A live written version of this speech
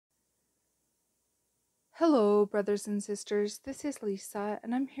Hello, brothers and sisters. This is Lisa,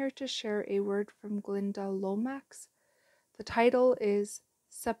 and I'm here to share a word from Glynda Lomax. The title is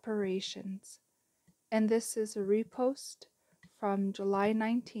Separations, and this is a repost from July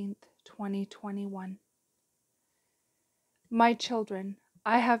 19th, 2021. My children,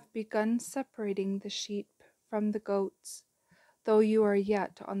 I have begun separating the sheep from the goats, though you are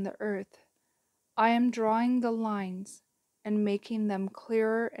yet on the earth. I am drawing the lines and making them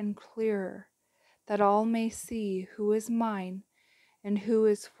clearer and clearer, that all may see who is mine and who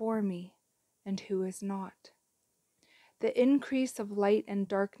is for me and who is not. The increase of light and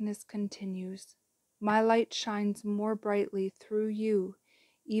darkness continues. My light shines more brightly through you,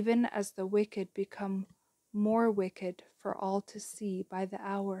 even as the wicked become more wicked for all to see by the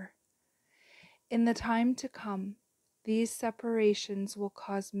hour. In the time to come, these separations will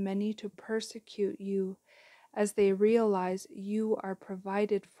cause many to persecute you as they realize you are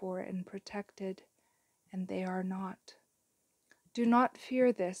provided for and protected, and they are not. Do not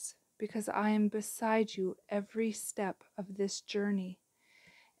fear this, because I am beside you every step of this journey,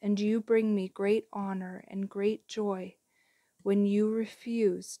 and you bring me great honor and great joy when you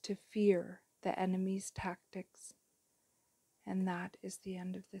refuse to fear the enemy's tactics. And that is the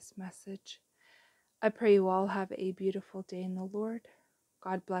end of this message. I pray you all have a beautiful day in the Lord.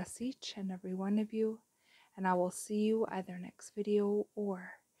 God bless each and every one of you, and I will see you either next video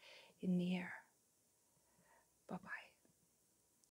or in the air. Bye-bye.